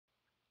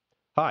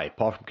Hi,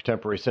 Paul from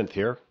Contemporary Synth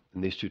here.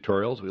 In these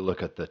tutorials, we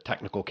look at the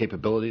technical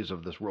capabilities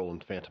of this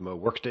Roland Fantom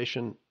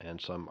workstation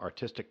and some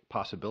artistic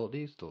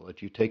possibilities to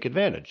let you take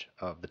advantage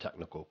of the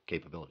technical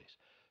capabilities.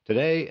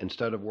 Today,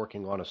 instead of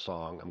working on a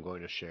song, I'm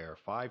going to share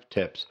 5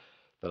 tips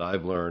that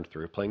I've learned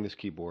through playing this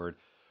keyboard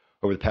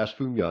over the past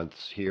few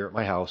months here at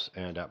my house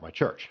and at my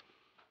church.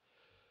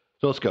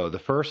 So let's go. The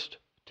first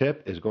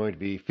tip is going to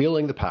be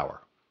feeling the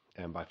power.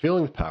 And by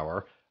feeling the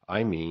power,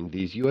 I mean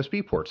these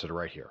USB ports that are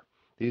right here.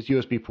 These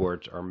USB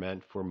ports are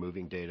meant for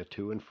moving data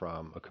to and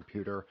from a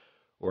computer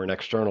or an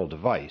external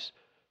device.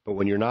 But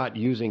when you're not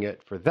using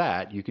it for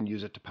that, you can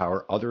use it to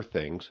power other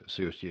things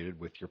associated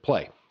with your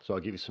play. So I'll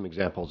give you some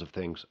examples of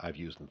things I've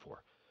used them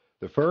for.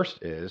 The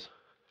first is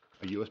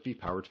a USB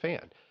powered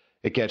fan.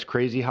 It gets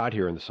crazy hot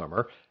here in the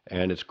summer,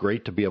 and it's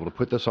great to be able to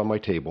put this on my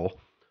table,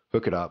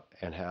 hook it up,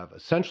 and have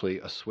essentially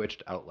a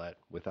switched outlet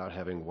without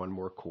having one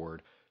more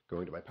cord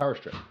going to my power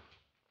strip.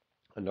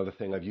 Another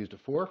thing I've used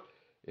it for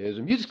is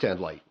a music stand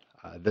light.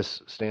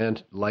 This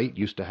stand light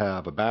used to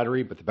have a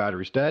battery, but the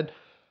battery's dead.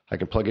 I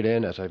can plug it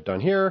in as I've done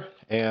here,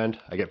 and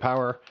I get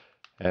power,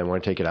 and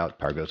when I take it out,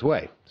 the power goes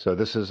away. So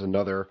this is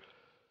another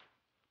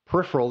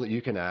peripheral that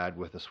you can add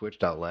with a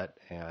switched outlet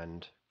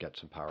and get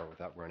some power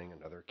without running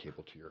another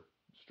cable to your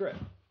strip.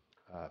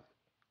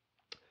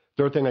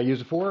 Third thing I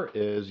use it for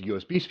is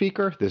USB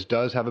speaker. This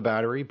does have a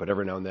battery, but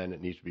every now and then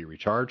it needs to be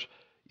recharged.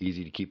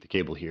 Easy to keep the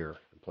cable here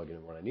and plug it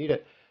in when I need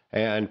it.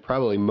 And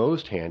probably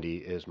most handy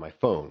is my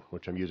phone,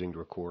 which I'm using to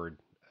record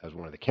as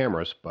one of the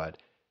cameras. But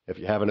if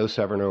you have an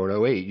 07 or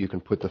an 08, you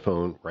can put the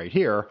phone right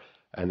here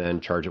and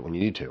then charge it when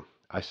you need to.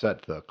 I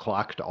set the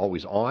clock to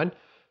always on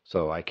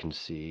so I can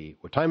see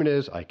what time it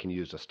is. I can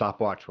use a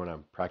stopwatch when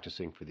I'm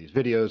practicing for these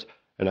videos,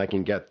 and I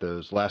can get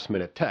those last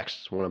minute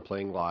texts when I'm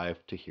playing live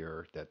to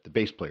hear that the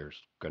bass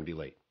player's going to be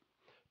late.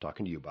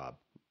 Talking to you, Bob.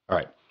 All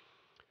right.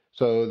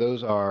 So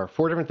those are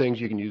 4 different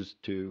things you can use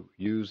to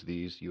use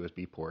these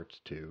USB ports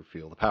to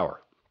feel the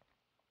power.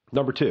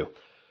 Number 2,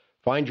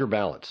 find your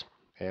balance.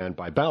 And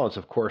by balance,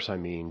 of course, I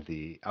mean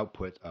the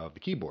output of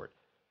the keyboard.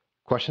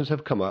 Questions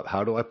have come up,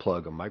 how do I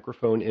plug a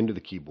microphone into the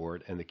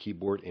keyboard and the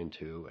keyboard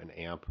into an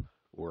amp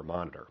or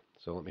monitor?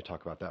 So let me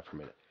talk about that for a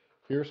minute.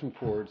 Here are some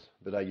chords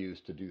that I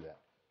use to do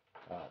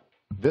that.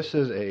 This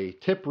is a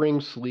tip ring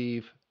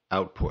sleeve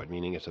output,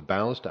 meaning it's a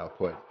balanced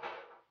output.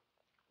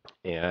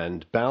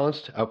 And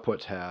balanced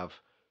outputs have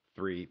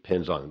 3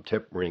 pins on them: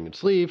 tip, ring, and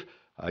sleeve.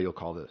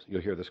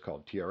 You'll hear this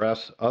called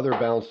TRS. Other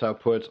balanced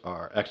outputs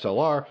are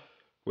XLR,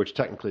 which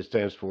technically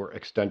stands for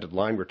extended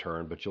line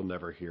return, but you'll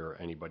never hear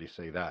anybody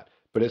say that.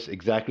 But it's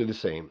exactly the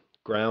same.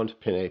 Ground,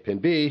 pin A, pin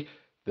B.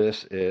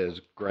 This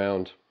is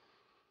ground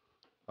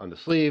on the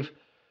sleeve,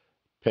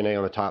 pin A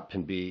on the top,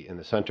 pin B in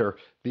the center.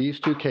 These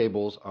 2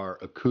 cables are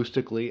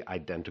acoustically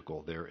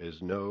identical. There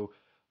is no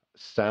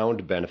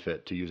sound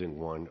benefit to using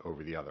one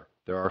over the other.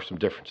 There are some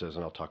differences,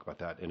 and I'll talk about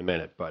that in a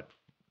minute, but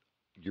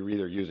you're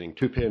either using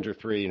 2 pins or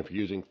 3, and if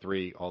you're using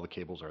 3, all the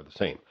cables are the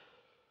same.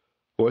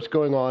 What's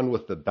going on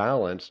with the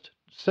balanced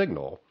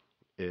signal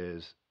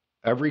is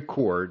every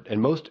chord,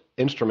 and most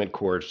instrument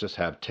chords just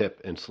have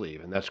tip and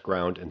sleeve, and that's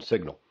ground and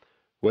signal.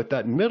 What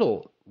that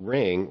middle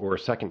ring or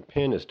second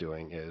pin is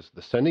doing is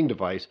the sending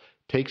device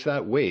takes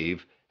that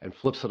wave and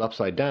flips it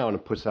upside down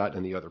and puts that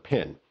in the other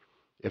pin.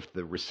 If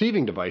the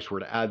receiving device were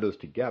to add those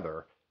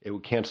together, it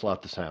would cancel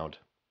out the sound,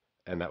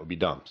 and that would be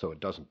dumb. So it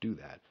doesn't do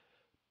that.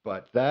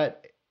 But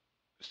that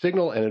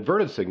signal and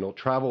inverted signal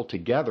travel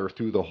together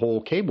through the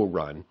whole cable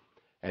run,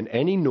 and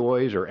any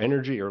noise or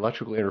energy or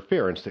electrical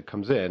interference that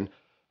comes in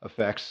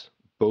affects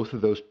both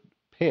of those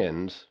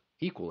pins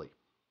equally.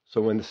 So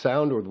when the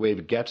sound or the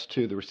wave gets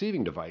to the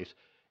receiving device,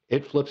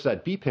 it flips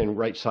that B pin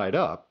right side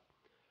up.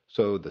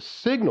 So the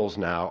signals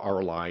now are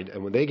aligned,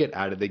 and when they get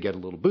added, they get a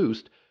little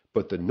boost,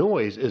 but the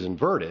noise is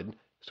inverted.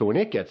 So when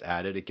it gets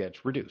added, it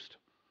gets reduced.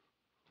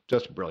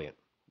 Just brilliant.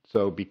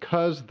 So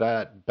because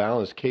that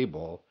balanced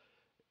cable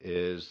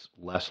is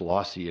less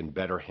lossy and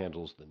better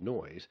handles the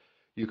noise,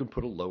 you can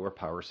put a lower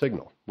power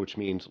signal, which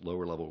means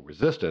lower level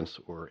resistance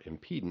or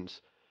impedance.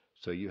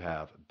 So you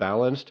have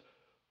balanced,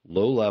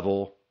 low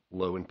level,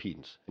 low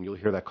impedance. And you'll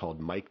hear that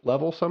called mic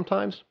level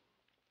sometimes.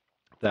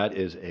 That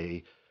is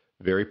a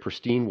very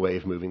pristine way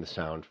of moving the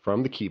sound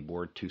from the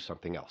keyboard to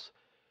something else.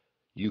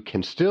 You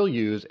can still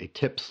use a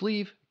tip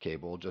sleeve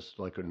cable, just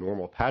like a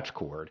normal patch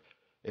cord,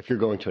 if you're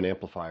going to an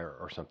amplifier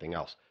or something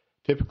else.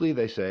 Typically,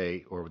 they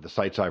say, or the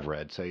sites I've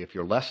read, say if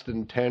you're less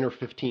than 10 or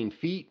 15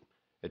 feet,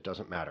 it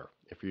doesn't matter.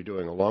 If you're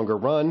doing a longer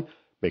run,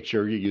 make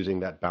sure you're using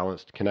that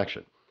balanced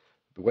connection.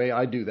 The way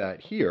I do that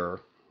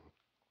here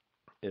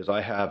is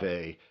I have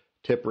a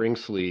tip ring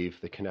sleeve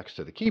that connects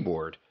to the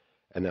keyboard,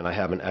 and then I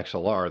have an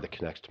XLR that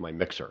connects to my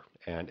mixer.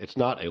 And it's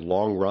not a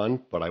long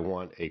run, but I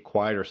want a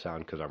quieter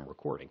sound because I'm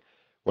recording.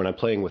 When I'm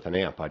playing with an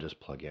amp, I just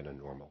plug in a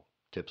normal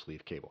tip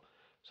sleeve cable.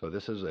 So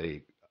this is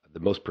the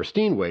most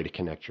pristine way to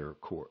connect your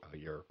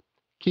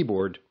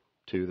keyboard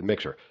to the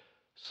mixer.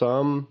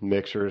 Some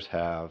mixers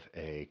have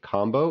a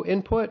combo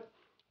input,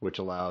 which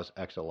allows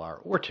XLR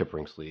or tip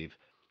ring sleeve.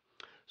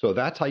 So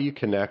that's how you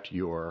connect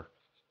your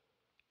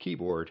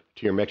keyboard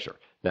to your mixer.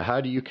 Now,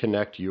 how do you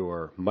connect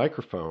your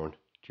microphone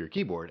to your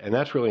keyboard? And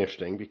that's really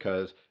interesting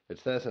because it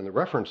says in the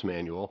reference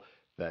manual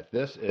that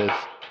this is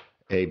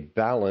a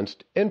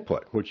balanced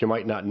input, which you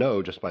might not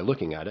know just by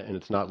looking at it, and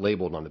it's not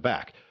labeled on the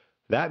back.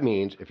 That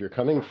means if you're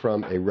coming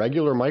from a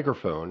regular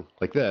microphone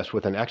like this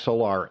with an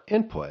XLR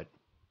input,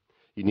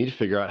 you need to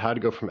figure out how to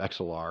go from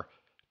XLR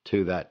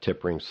to that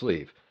tip ring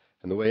sleeve.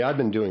 And the way I've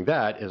been doing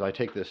that is I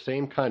take this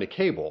same kind of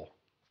cable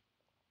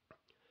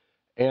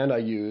and I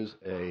use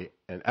an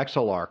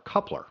XLR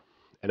coupler.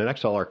 And an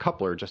XLR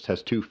coupler just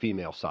has two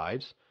female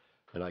sides.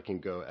 And I can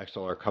go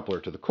XLR coupler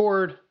to the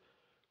cord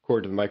to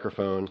the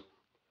microphone,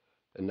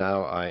 and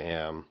now I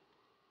am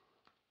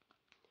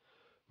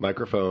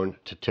microphone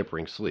to tip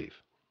ring sleeve.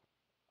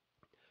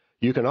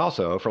 You can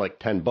also, for like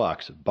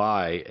 $10,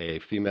 buy a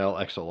female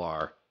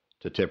XLR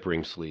to tip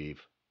ring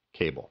sleeve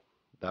cable.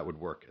 That would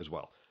work as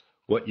well.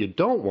 What you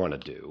don't want to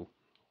do,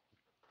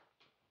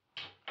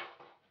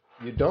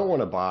 you don't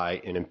want to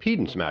buy an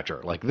impedance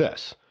matcher like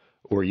this,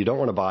 or you don't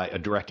want to buy a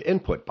direct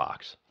input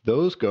box.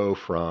 Those go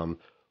from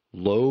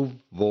low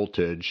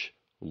voltage,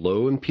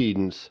 low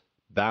impedance,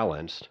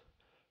 balanced,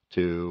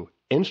 to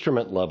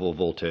instrument level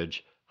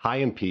voltage, high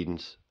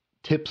impedance,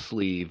 tip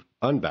sleeve,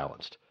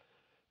 unbalanced.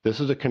 This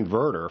is a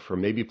converter for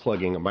maybe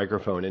plugging a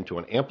microphone into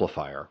an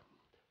amplifier.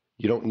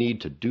 You don't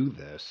need to do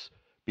this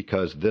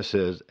because this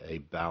is a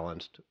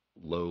balanced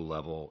low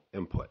level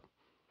input.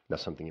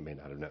 That's something you may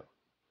not have known.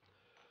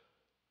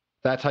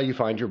 That's how you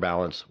find your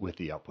balance with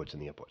the outputs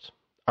and the inputs.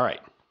 All right,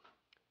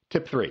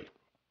 tip 3.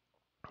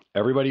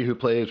 Everybody who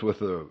plays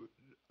with a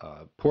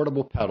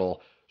portable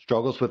pedal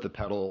struggles with the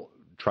pedal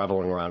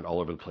traveling around all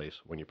over the place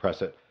when you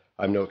press it.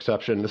 I'm no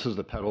exception. This is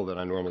the pedal that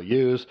I normally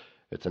use.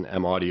 It's an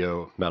M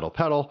Audio metal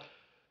pedal.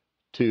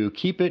 To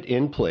keep it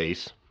in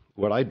place,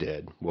 what I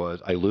did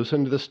was I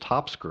loosened this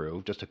top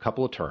screw just a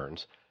couple of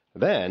turns,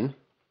 then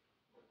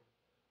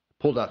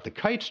pulled out the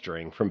kite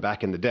string from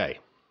back in the day.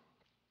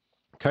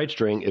 Kite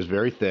string is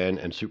very thin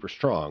and super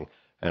strong,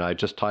 and I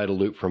just tied a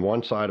loop from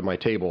one side of my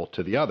table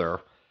to the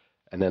other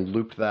and then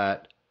looped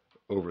that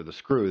over the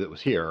screw that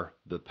was here.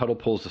 The pedal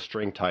pulls the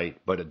string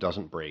tight, but it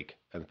doesn't break,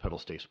 and the pedal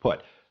stays put.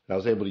 And I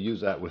was able to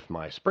use that with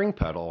my spring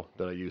pedal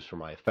that I use for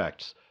my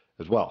effects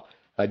as well.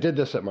 I did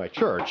this at my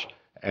church,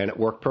 and it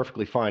worked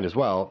perfectly fine as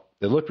well.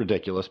 It looked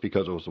ridiculous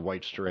because it was a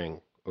white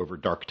string over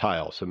dark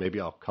tile, so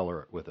maybe I'll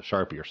color it with a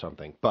Sharpie or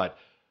something. But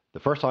the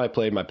first time I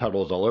played, my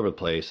pedal was all over the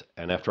place,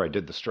 and after I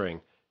did the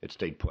string, it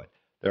stayed put.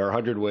 There are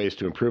 100 ways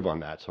to improve on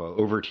that, so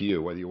over to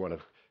you, whether you want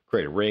to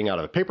create a ring out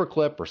of a paper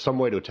clip or some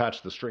way to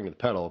attach the string to the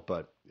pedal.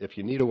 But if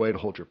you need a way to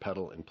hold your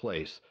pedal in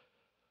place,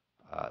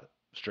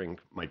 string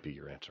might be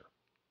your answer.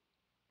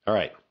 All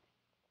right.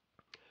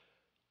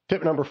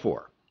 Tip number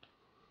 4,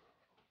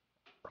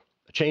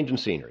 a change in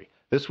scenery.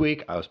 This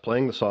week, I was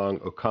playing the song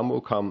O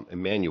Come,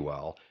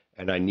 Emmanuel,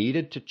 and I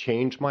needed to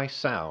change my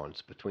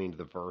sounds between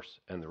the verse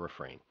and the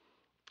refrain.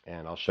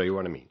 And I'll show you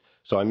what I mean.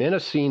 So I'm in a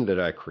scene that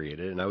I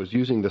created, and I was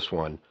using this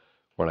one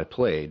when I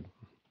played.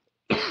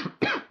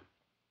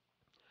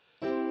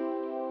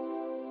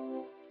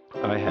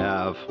 I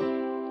have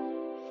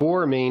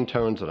 4 main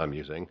tones that I'm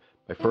using.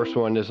 My first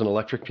one is an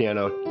electric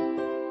piano,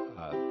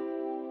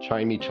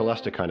 chimey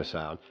celesta kind of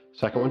sound.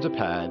 Second one's a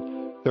pad.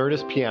 Third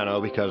is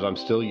piano because I'm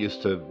still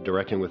used to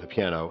directing with a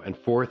piano. And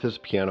fourth is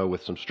piano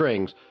with some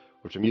strings,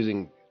 which I'm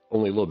using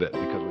only a little bit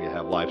because we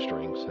have live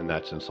strings, and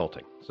that's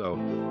insulting. So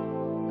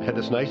I had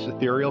this nice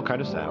ethereal kind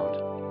of sound.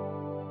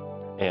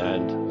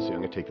 And let's see, I'm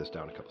going to take this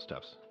down a couple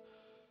steps.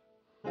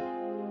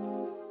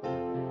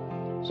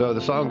 So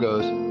the song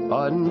goes,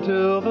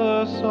 until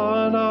the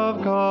Son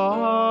of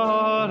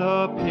God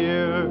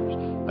appears.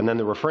 And then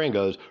the refrain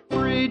goes,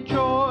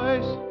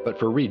 rejoice. But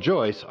for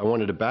rejoice, I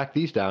wanted to back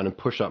these down and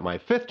push up my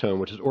 5th tone,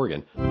 which is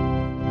organ.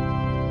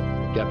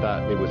 Get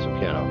that, maybe with some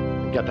piano.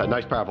 And get that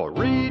nice powerful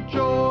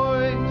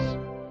rejoice.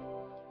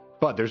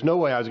 But there's no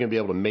way I was going to be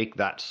able to make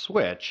that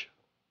switch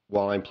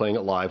while I'm playing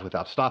it live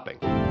without stopping.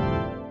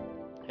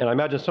 And I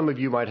imagine some of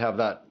you might have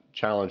that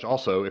challenge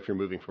also if you're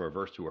moving from a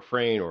verse to a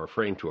refrain, or a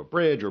refrain to a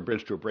bridge, or a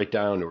bridge to a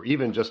breakdown, or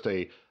even just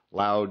a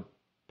loud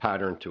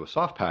pattern to a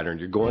soft pattern.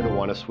 You're going to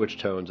want to switch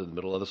tones in the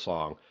middle of the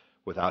song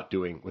without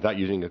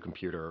using a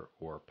computer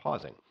or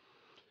pausing.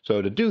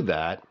 So to do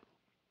that,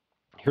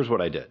 here's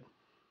what I did.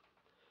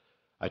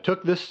 I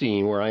took this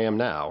scene where I am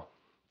now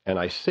and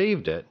I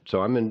saved it.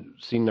 So I'm in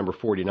scene number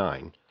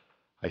 49.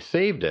 I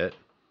saved it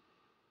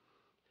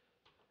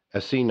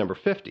as scene number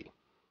 50.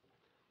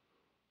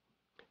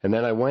 And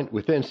then I went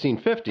within scene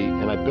 50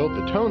 and I built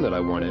the tone that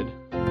I wanted.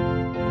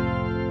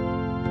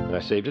 And I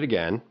saved it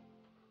again.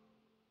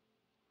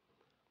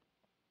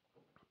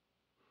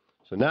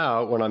 So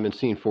now when I'm in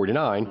scene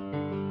 49,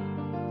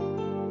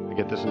 I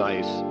get this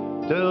nice,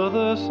 till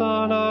the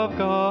Son of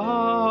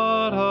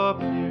God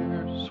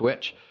appears,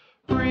 switch,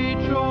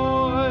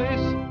 rejoice.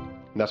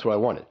 And that's what I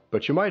wanted.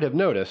 But you might have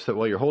noticed that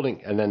while you're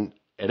holding, and then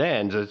it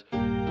ends as, but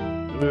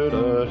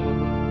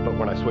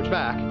when I switch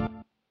back,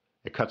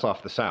 it cuts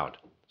off the sound.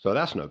 So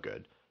that's no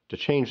good. To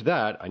change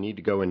that, I need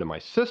to go into my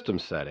system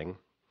setting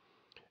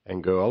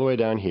and go all the way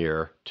down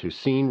here to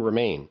Scene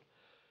Remain.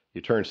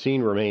 You turn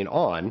Scene Remain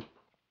on,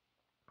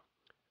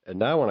 and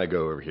now when I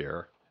go over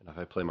here, and if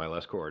I play my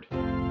last chord, the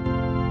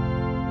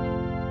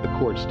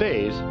chord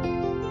stays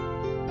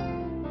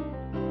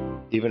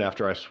even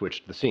after I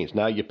switched the scenes.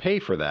 Now you pay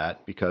for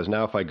that, because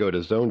now if I go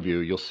to zone view,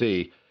 you'll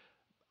see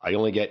I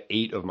only get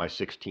 8 of my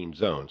 16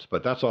 zones,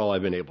 but that's all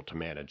I've been able to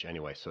manage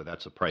anyway, so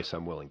that's the price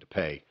I'm willing to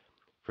pay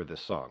for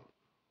this song.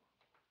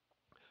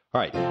 All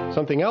right,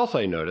 something else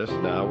I noticed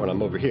now when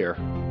I'm over here,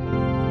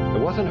 it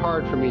wasn't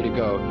hard for me to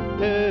go,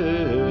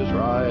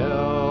 Israel,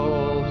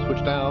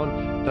 switch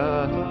down,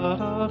 da, da,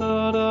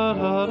 da, da, da,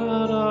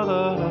 da,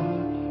 da, da.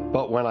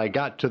 But when I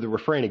got to the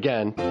refrain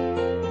again,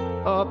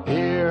 up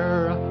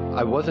here,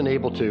 I wasn't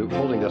able to,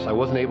 holding this, I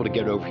wasn't able to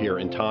get over here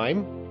in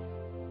time.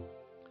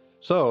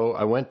 So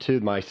I went to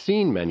my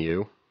scene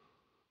menu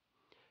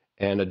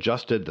and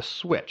adjusted the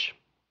switch.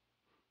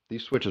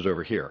 These switches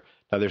over here.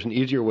 Now there's an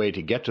easier way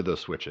to get to those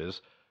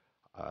switches.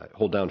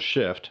 Hold down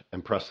Shift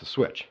and press the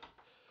switch.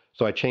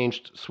 So I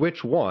changed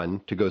switch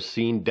 1 to go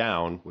scene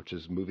down, which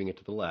is moving it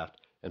to the left,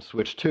 and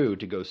switch 2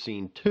 to go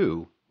scene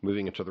 2,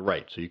 moving it to the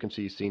right. So you can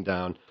see scene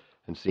down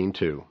and scene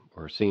 2,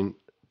 or scene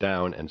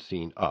down and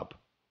scene up.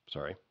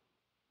 Sorry,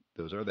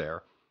 those are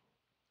there.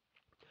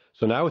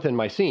 So now within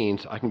my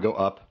scenes, I can go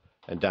up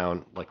and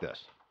down like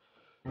this.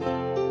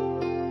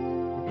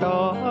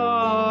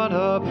 God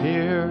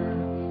appear,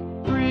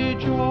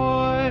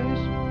 rejoice.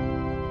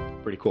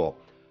 Pretty cool.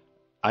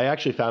 I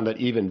actually found that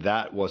even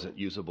that wasn't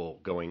usable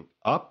going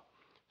up.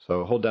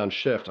 So hold down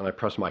Shift and I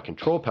press my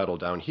control pedal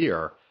down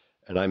here,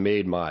 and I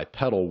made my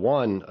pedal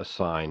 1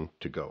 assign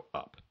to go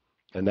up.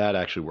 And that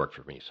actually worked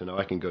for me. So now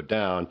I can go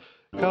down,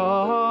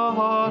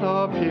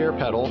 God appear,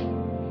 pedal,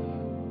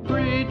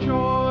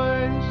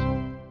 rejoice.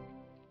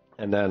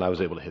 And then I was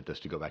able to hit this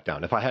to go back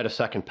down. If I had a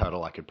second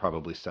pedal, I could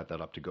probably set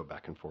that up to go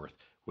back and forth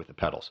with the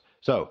pedals.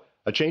 So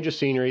a change of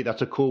scenery,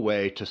 that's a cool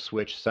way to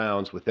switch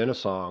sounds within a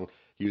song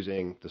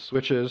using the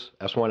switches,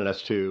 S1 and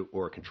S2,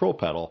 or a control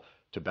pedal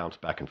to bounce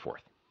back and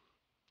forth.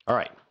 All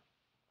right.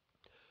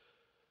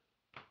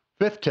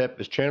 5th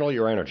tip is channel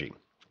your energy.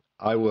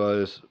 I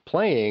was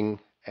playing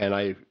and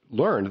I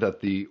learned that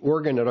the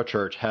organ at our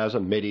church has a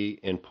MIDI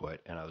input,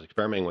 and I was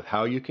experimenting with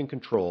how you can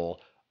control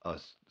a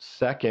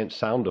second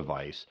sound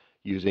device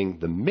using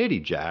the MIDI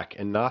jack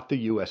and not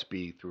the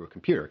USB through a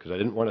computer, because I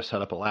didn't want to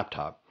set up a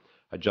laptop.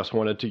 I just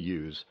wanted to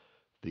use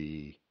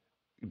the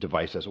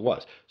device as it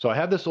was. So I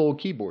have this old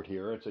keyboard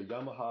here. It's a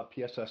Yamaha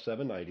PSS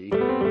 790.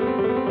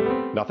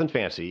 Nothing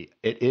fancy.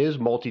 It is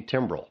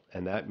multi-timbral,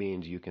 and that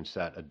means you can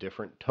set a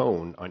different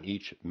tone on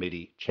each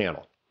MIDI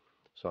channel.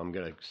 So I'm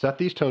going to set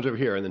these tones over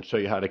here and then show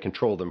you how to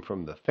control them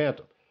from the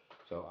Fantom.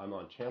 So I'm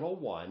on channel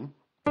 1.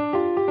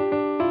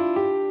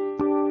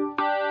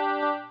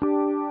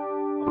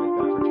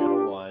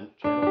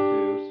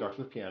 Starts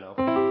with piano.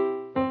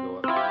 I'll go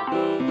up there.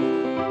 This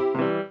kind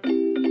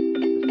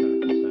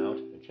of cool sound.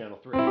 And channel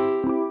 3.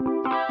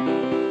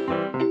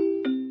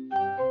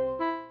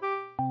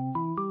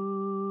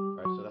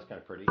 Alright, so that's kind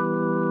of pretty.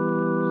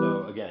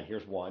 So again,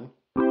 here's 1.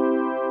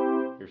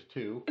 Here's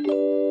 2.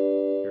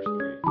 Here's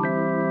 3.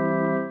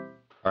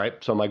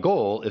 Alright, so my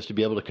goal is to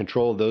be able to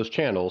control those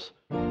channels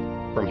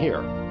from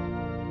here.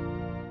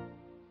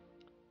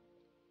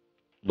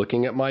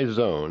 Looking at my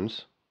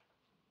zones,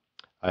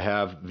 I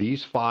have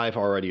these 5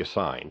 already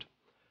assigned.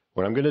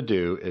 What I'm going to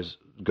do is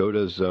go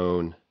to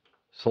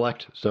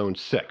select zone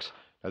 6.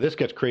 Now this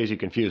gets crazy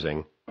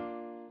confusing.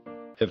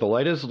 If the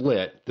light is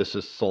lit, this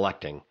is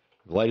selecting.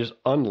 If the light is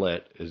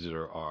unlit, these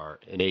are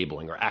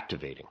enabling or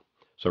activating.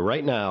 So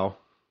right now,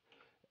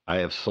 I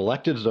have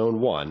selected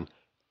zone 1,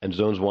 and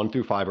zones 1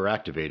 through 5 are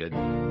activated,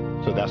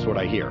 so that's what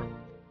I hear.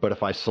 But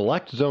if I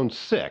select zone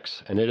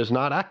 6, and it is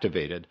not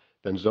activated,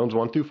 then zones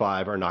 1 through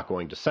 5 are not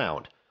going to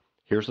sound.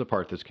 Here's the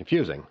part that's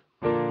confusing.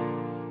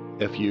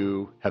 If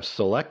you have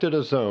selected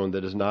a zone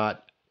that is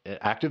not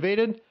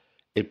activated,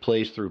 it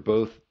plays through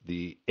both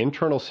the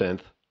internal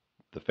synth,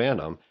 the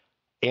Fantom,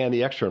 and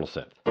the external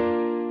synth.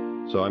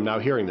 So I'm now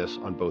hearing this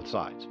on both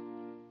sides.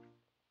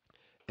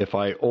 If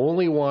I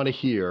only want to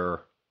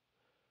hear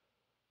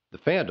the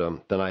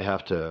Fantom, then I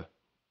have to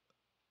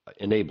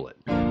enable it.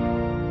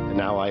 And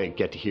now I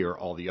get to hear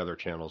all the other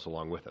channels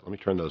along with it. Let me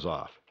turn those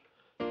off.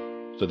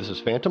 So this is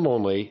Fantom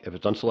only. If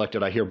it's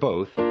unselected, I hear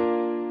both.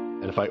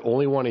 And if I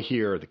only want to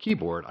hear the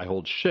keyboard, I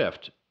hold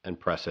Shift and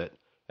press it,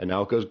 and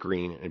now it goes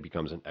green and it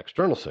becomes an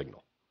external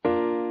signal.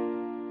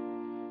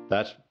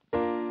 That's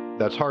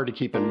hard to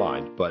keep in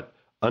mind, but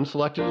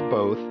unselected is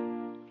both,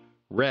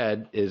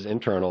 red is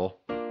internal,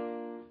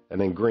 and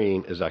then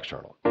green is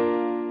external.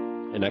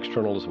 And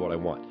external is what I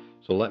want.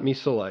 So let me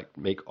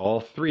make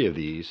all 3 of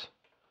these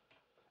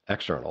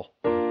external.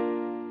 All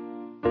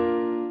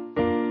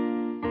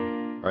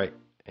right,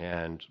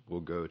 and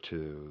we'll go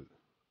to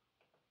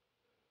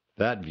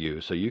that view.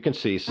 So you can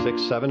see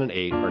 6, 7, and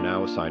 8 are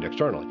now assigned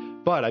externally.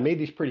 But I made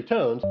these pretty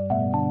tones,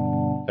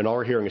 and all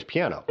we're hearing is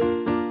piano.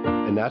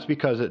 And that's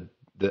because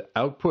the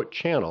output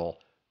channel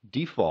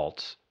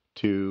defaults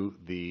to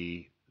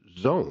the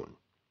zone.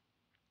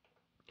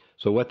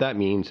 So what that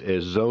means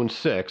is zone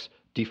 6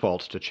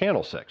 defaults to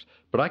channel 6.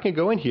 But I can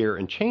go in here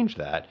and change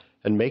that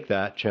and make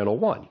that channel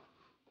 1.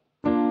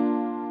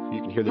 So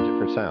you can hear the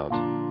different sounds.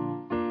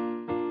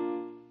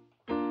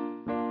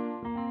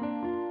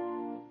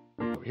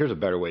 Here's a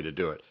better way to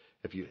do it.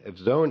 If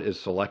zone is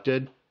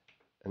selected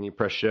and you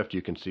press shift,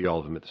 you can see all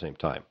of them at the same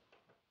time.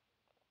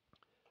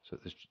 So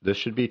this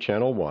should be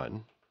channel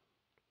 1.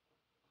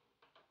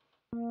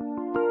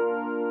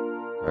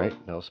 All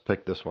right, now let's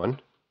pick this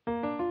one.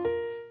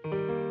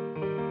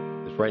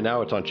 Right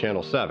now it's on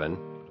channel 7.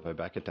 If I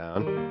back it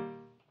down,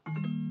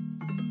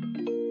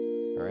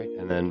 all right,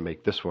 and then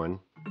make this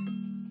one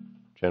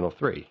channel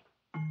 3.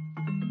 All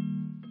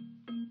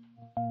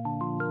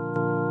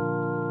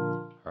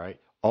right,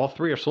 all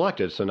 3 are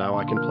selected, so now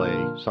I can play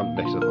some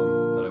mix of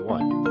them that I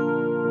want.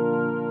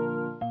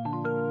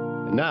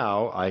 And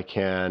now I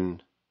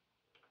can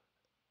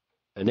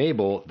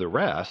enable the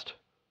rest,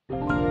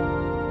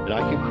 and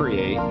I can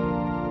create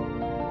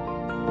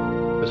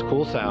this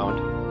cool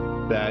sound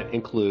that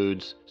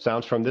includes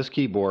sounds from this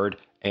keyboard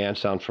and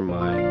sounds from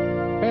my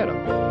Fantom.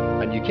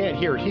 And you can't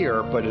hear it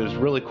here, but it is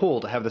really cool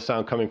to have the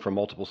sound coming from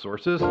multiple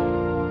sources. And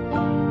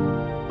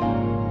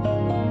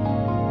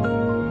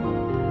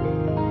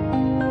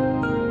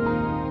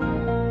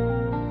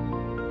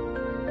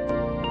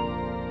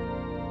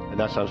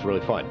that sounds really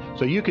fun.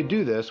 So you could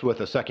do this with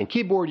a second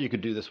keyboard, you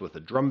could do this with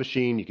a drum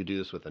machine, you could do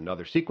this with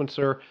another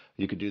sequencer,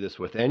 you could do this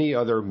with any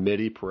other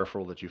MIDI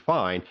peripheral that you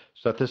find.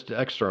 Set this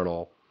to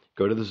external,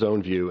 go to the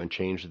zone view and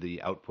change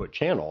the output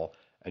channel,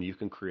 and you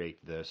can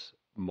create this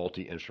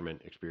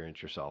multi-instrument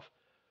experience yourself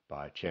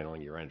by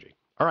channeling your energy.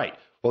 All right,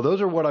 well,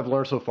 those are what I've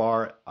learned so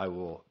far. I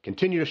will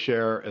continue to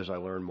share as I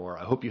learn more.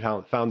 I hope you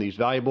found these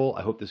valuable.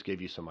 I hope this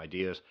gave you some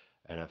ideas.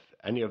 And if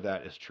any of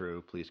that is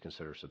true, please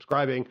consider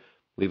subscribing,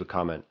 leave a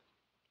comment.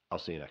 I'll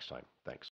see you next time. Thanks.